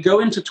 So as we go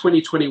into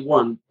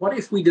 2021, what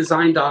if we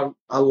designed our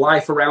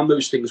life around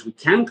those things we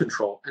can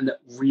control and that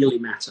really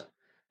matter,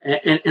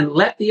 and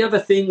let the other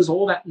things,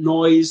 all that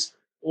noise,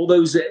 all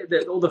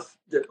the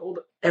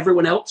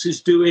everyone else is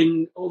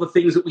doing, all the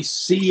things that we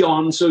see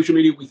on social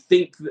media, we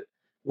think that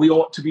we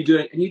ought to be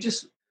doing, and you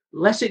just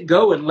let it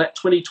go and let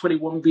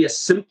 2021 be a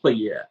simpler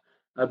year,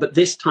 but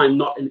this time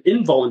not an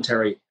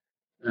involuntary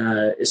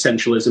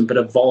essentialism, but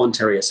a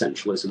voluntary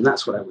essentialism.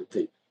 That's what I would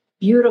think.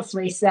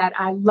 Beautifully said.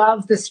 I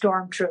love the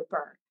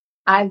stormtrooper.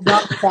 I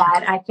love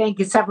that. I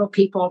think several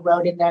people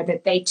wrote in there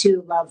that they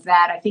too love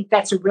that. I think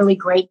that's a really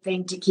great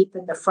thing to keep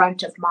in the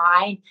front of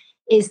mind.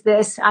 Is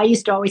this, I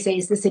used to always say,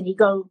 is this an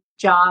ego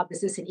job?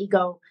 Is this an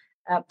ego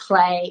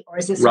play? Or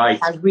is this Right.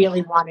 what I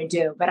really want to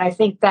do? But I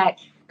think that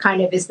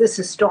kind of, is this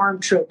a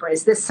stormtrooper?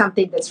 Is this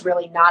something that's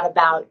really not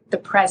about the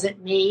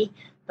present me,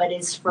 but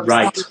is from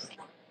Right. some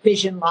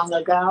vision long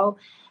ago?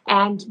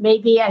 And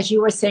maybe, as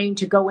you were saying,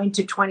 to go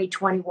into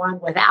 2021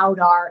 without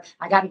our,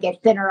 I got to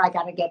get thinner, I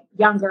got to get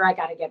younger, I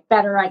got to get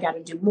better, I got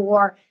to do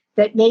more,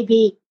 that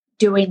maybe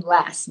doing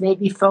less,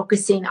 maybe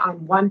focusing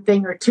on one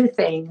thing or two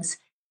things,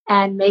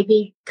 and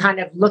maybe kind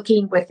of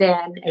looking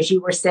within, as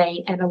you were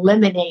saying, and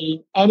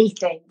eliminating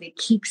anything that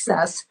keeps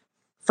us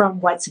from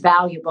what's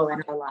valuable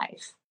in our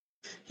life.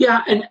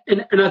 Yeah, and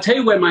I'll tell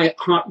you where my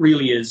heart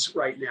really is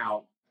right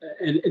now.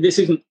 And this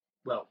isn't,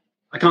 well,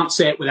 I can't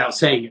say it without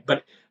saying it,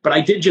 but I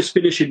did just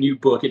finish a new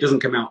book. It doesn't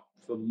come out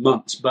for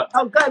months, but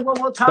oh, good. Well,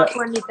 we'll talk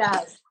when it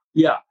does.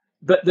 Yeah,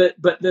 but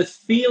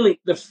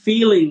the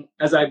feeling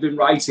as I've been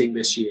writing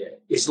this year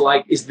is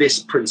this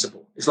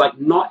principle. It's like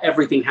not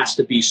everything has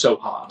to be so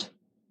hard.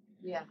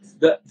 Yes.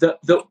 That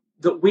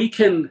we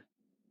can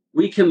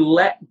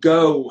let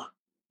go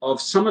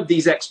of some of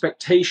these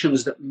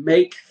expectations that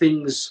make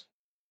things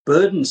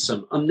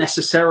burdensome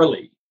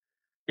unnecessarily.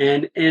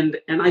 And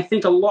I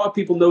think a lot of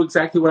people know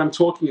exactly what I'm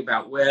talking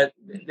about, where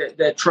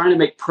they're trying to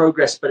make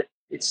progress, but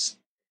it's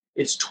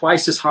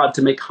twice as hard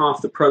to make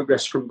half the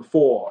progress from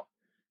before.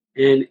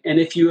 And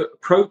if you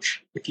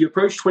approach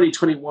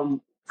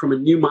 2021 from a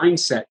new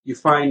mindset, you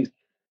find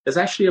there's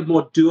actually a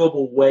more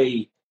doable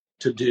way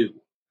to do.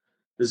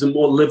 There's a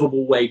more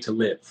livable way to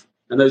live.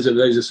 And those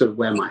are sort of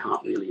where my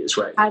heart really is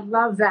right now. I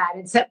love that.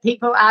 And so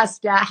people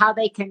asked how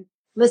they can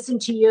listen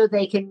to you.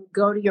 They can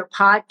go to your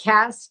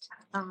podcast.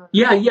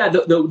 Yeah.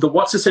 The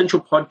What's Essential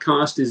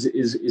podcast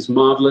is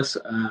marvelous.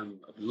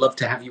 I'd love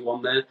to have you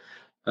on there.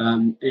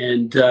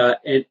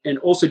 And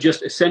also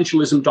just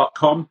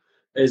essentialism.com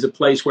is a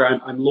place where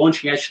I'm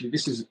launching. Actually,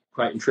 this is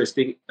quite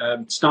interesting.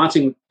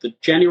 Starting the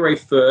January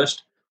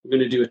 1st, we're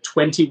going to do a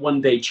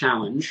 21-day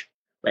challenge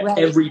where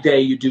every day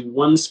you do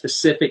one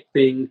specific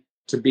thing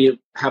to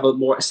have a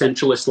more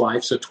essentialist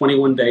life. So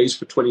 21 days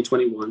for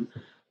 2021.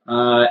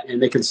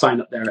 And they can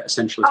sign up there at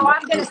Essentialism. Oh,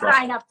 I'm going to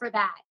sign up for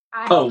that.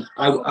 I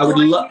would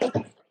love.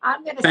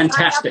 I'm going to sign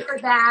up for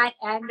that,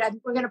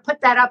 and we're going to put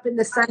that up in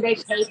the Sunday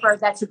paper.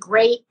 That's a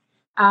great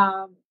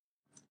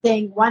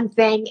thing. One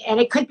thing,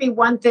 and it could be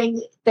one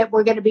thing that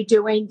we're going to be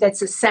doing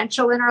that's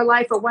essential in our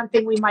life, or one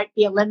thing we might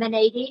be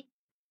eliminating.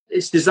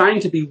 It's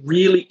designed to be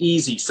really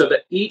easy, so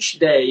that each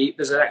day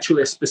there's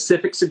actually a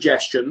specific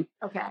suggestion.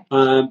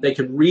 Okay. They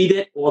can read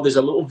it, or there's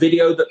a little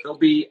video that will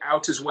be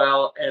out as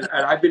well. And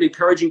I've been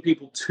encouraging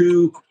people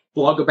to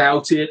blog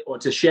about it or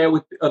to share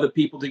with other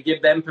people, to give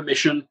them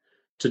permission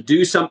to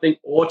do something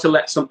or to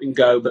let something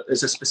go. But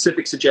there's a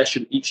specific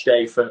suggestion each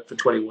day for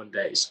 21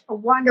 days. Oh,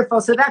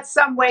 wonderful. So that's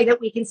some way that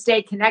we can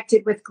stay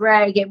connected with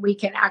Greg, and we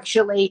can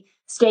actually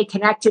stay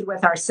connected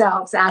with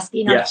ourselves,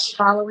 asking us,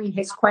 following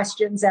his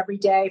questions every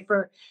day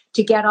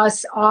to get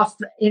us off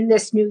in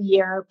this new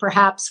year,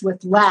 perhaps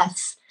with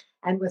less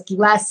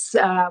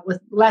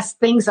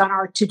things on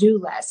our to-do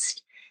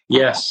list.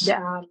 Yes.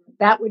 And,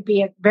 that would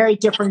be a very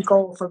different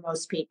goal for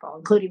most people,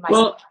 including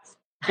myself.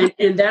 Well,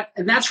 and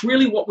that's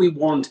really what we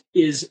want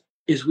is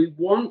we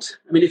want,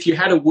 I mean, if you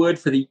had a word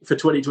for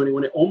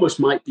 2021, it almost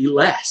might be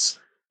less.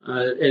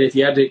 And if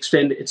you had to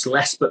extend it, it's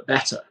less but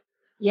better.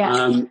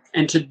 Yes.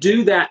 And to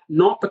do that,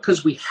 not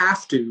because we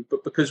have to,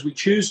 but because we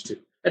choose to.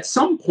 At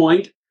some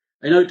point,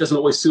 I know it doesn't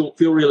always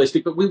feel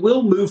realistic, but we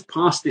will move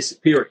past this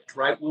period,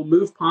 right? We'll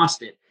move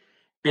past it.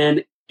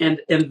 And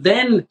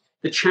then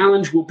the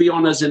challenge will be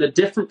on us in a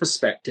different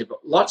perspective.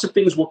 Lots of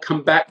things will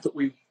come back that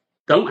we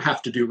don't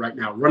have to do right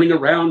now, running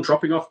around,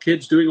 dropping off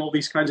kids, doing all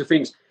these kinds of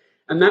things.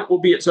 And that will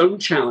be its own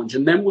challenge.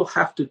 And then we'll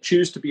have to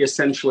choose to be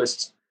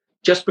essentialists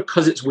just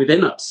because it's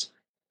within us.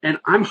 And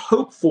I'm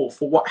hopeful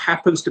for what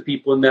happens to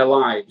people in their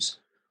lives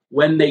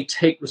when they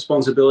take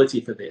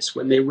responsibility for this,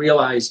 when they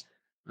realize,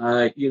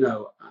 I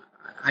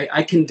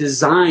can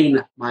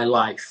design my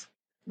life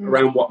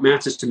around what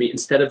matters to me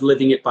instead of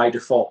living it by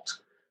default.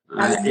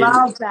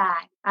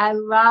 I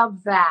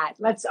love that.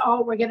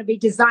 We're going to be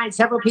designed.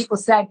 Several people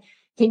said,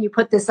 can you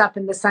put this up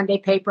in the Sunday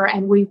paper?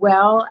 And we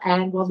will.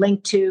 And we'll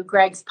link to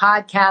Greg's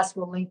podcast.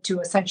 We'll link to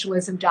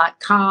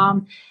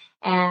essentialism.com.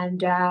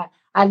 And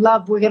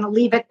we're going to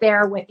leave it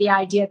there with the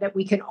idea that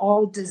we can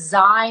all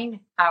design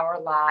our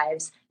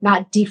lives,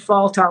 not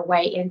default our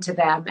way into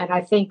them. And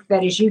I think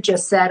that, as you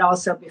just said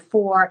also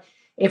before,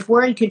 if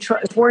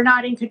we're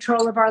not in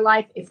control of our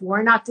life, if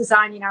we're not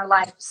designing our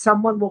life,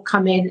 someone will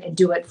come in and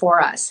do it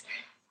for us.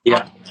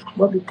 Yeah. And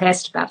we'll be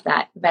pissed about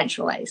that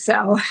eventually.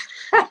 So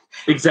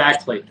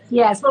exactly.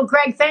 Yes. Well,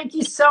 Greg, thank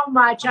you so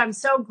much. I'm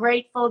so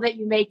grateful that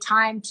you made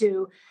time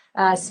to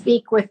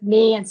speak with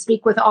me and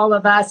speak with all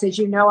of us. As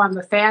you know, I'm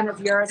a fan of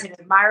yours and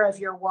admirer of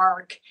your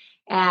work.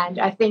 And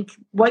I think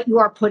what you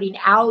are putting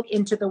out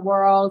into the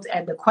world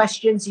and the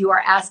questions you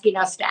are asking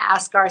us to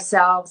ask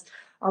ourselves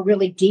are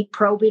really deep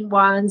probing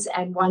ones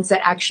and ones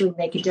that actually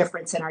make a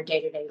difference in our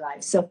day-to-day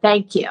lives. So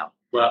thank you.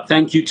 Well,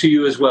 thank you to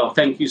you as well.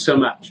 Thank you so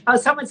much. Oh,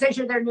 someone says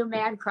you're their new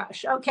man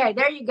crush. Okay,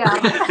 there you go.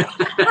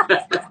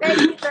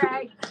 Thank you,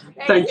 Greg.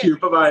 Thank you.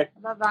 Bye-bye.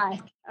 Bye-bye.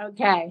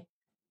 Okay.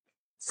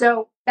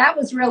 So that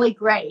was really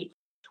great.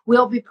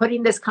 We'll be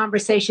putting this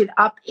conversation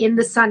up in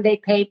the Sunday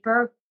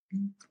paper.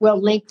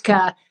 We'll link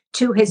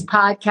to his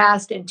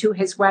podcast and to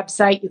his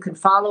website. You can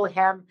follow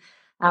him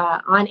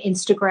on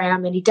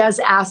Instagram. And he does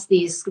ask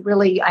these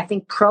really, I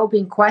think,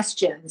 probing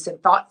questions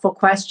and thoughtful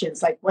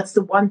questions, like what's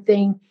the one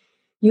thing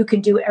you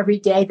can do every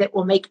day that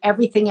will make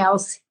everything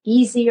else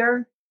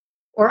easier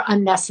or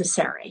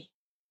unnecessary?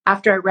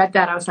 After I read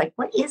that, I was like,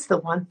 what is the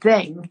one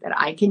thing that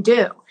I can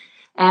do?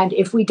 And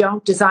if we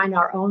don't design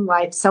our own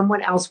life,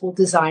 someone else will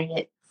design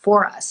it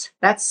for us.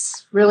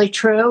 That's really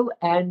true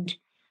and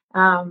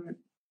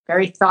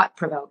very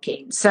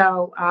thought-provoking.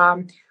 So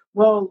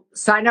we'll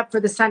sign up for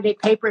the Sunday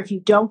paper. If you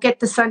don't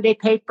get the Sunday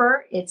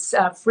paper, it's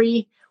a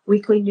free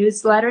weekly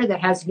newsletter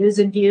that has news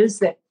and views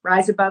that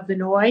rise above the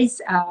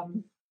noise,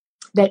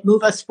 that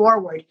move us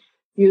forward.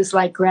 Views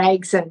like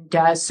Greg's and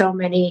so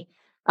many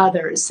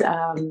others,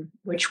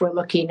 which we're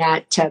looking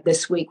at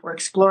this week. We're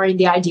exploring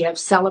the idea of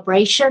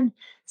celebration,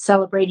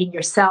 celebrating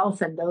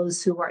yourself and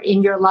those who are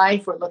in your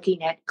life. We're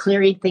looking at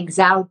clearing things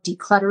out,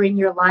 decluttering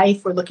your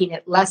life. We're looking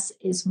at less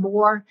is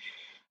more.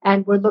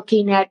 And we're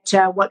looking at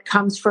what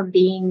comes from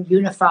being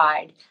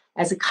unified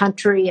as a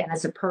country and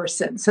as a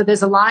person. So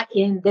there's a lot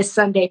in this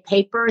Sunday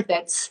paper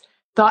that's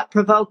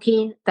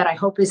thought-provoking, that I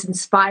hope is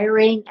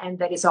inspiring, and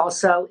that is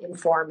also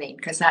informing,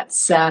 because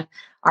that's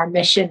our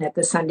mission at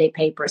the Sunday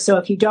paper. So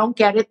if you don't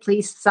get it,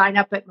 please sign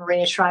up at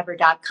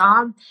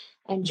mariashriver.com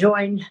and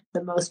join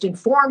the most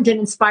informed and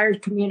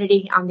inspired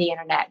community on the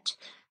internet.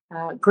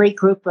 Great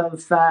group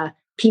of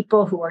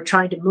people who are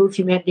trying to move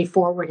humanity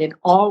forward in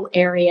all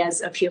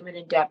areas of human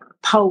endeavor.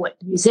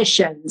 Poets,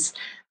 musicians,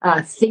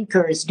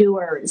 thinkers,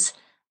 doers,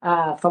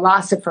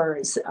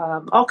 philosophers,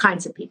 all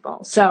kinds of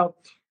people. So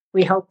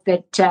we hope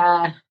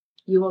that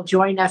you will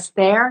join us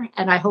there,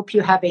 and I hope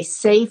you have a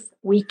safe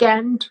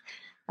weekend.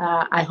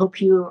 I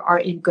hope you are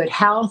in good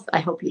health. I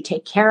hope you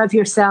take care of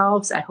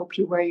yourselves. I hope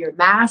you wear your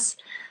mask.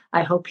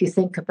 I hope you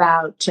think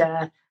about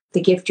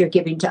the gift you're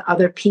giving to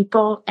other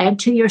people and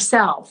to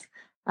yourself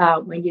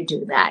when you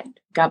do that.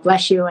 God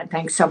bless you, and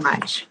thanks so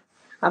much.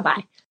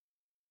 Bye-bye.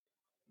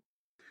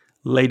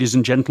 Ladies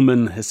and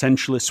gentlemen,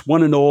 Essentialists,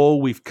 one and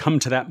all, we've come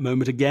to that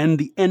moment again,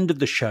 the end of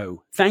the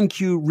show.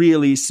 Thank you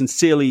really,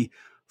 sincerely,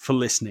 for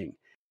listening.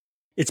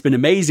 It's been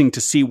amazing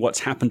to see what's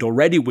happened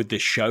already with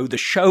this show. The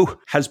show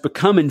has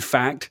become, in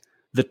fact,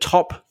 the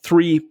top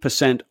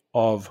 3%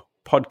 of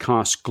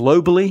podcasts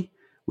globally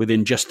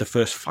within just the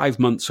first 5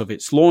 months of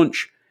its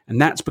launch. And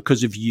that's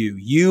because of you.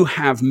 You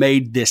have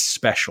made this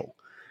special.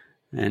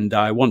 And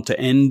I want to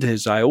end,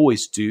 as I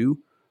always do,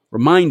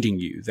 reminding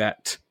you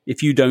that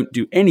if you don't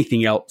do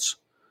anything else,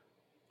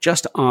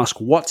 just ask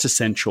what's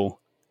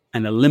essential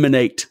and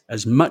eliminate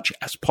as much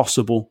as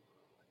possible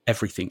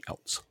everything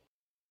else.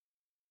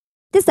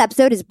 This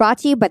episode is brought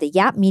to you by the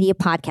Yap Media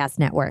Podcast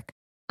Network.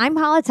 I'm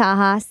Hala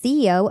Taha,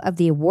 CEO of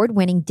the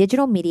award-winning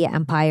digital media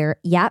empire,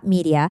 Yap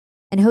Media,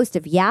 and host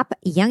of Yap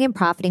Young and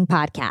Profiting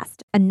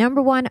Podcast, a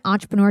 #1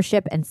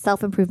 entrepreneurship and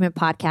self-improvement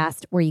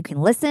podcast where you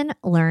can listen,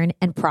 learn,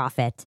 and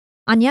profit.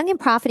 On Young and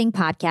Profiting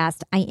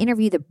Podcast, I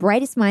interview the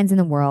brightest minds in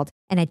the world,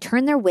 and I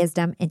turn their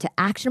wisdom into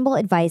actionable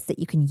advice that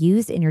you can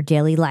use in your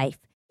daily life.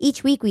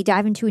 Each week, we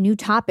dive into a new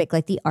topic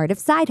like the art of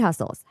side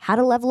hustles, how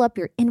to level up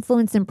your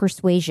influence and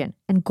persuasion,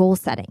 and goal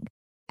setting.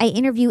 I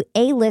interview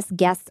A-list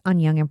guests on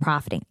Young and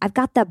Profiting. I've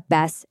got the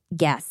best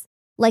guests,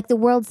 like the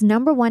world's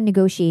 #1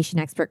 negotiation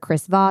expert,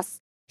 Chris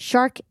Voss,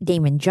 Shark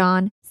Damon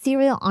John,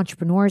 serial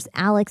entrepreneurs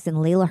Alex and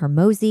Layla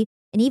Hermosi,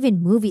 and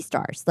even movie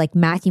stars like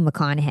Matthew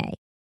McConaughey.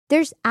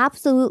 There's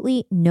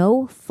absolutely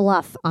no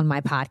fluff on my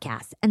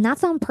podcast, and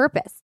that's on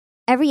purpose.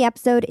 Every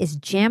episode is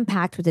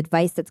jam-packed with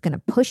advice that's going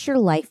to push your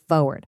life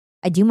forward.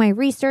 I do my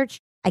research,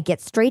 I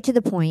get straight to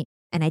the point,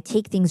 and I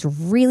take things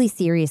really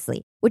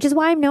seriously, which is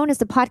why I'm known as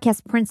the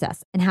podcast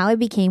princess and how I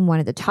became one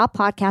of the top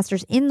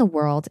podcasters in the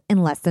world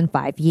in less than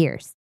 5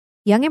 years.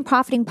 Young and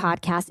Profiting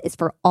Podcast is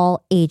for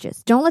all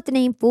ages. Don't let the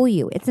name fool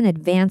you. It's an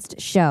advanced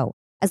show.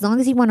 As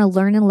long as you want to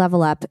learn and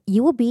level up,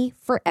 you will be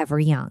forever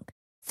young.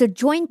 So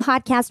join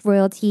podcast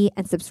royalty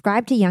and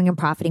subscribe to Young and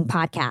Profiting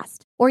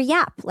Podcast, or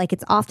YAP, like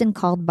it's often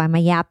called by my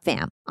YAP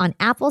fam, on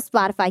Apple,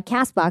 Spotify,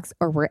 CastBox,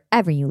 or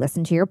wherever you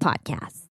listen to your podcasts.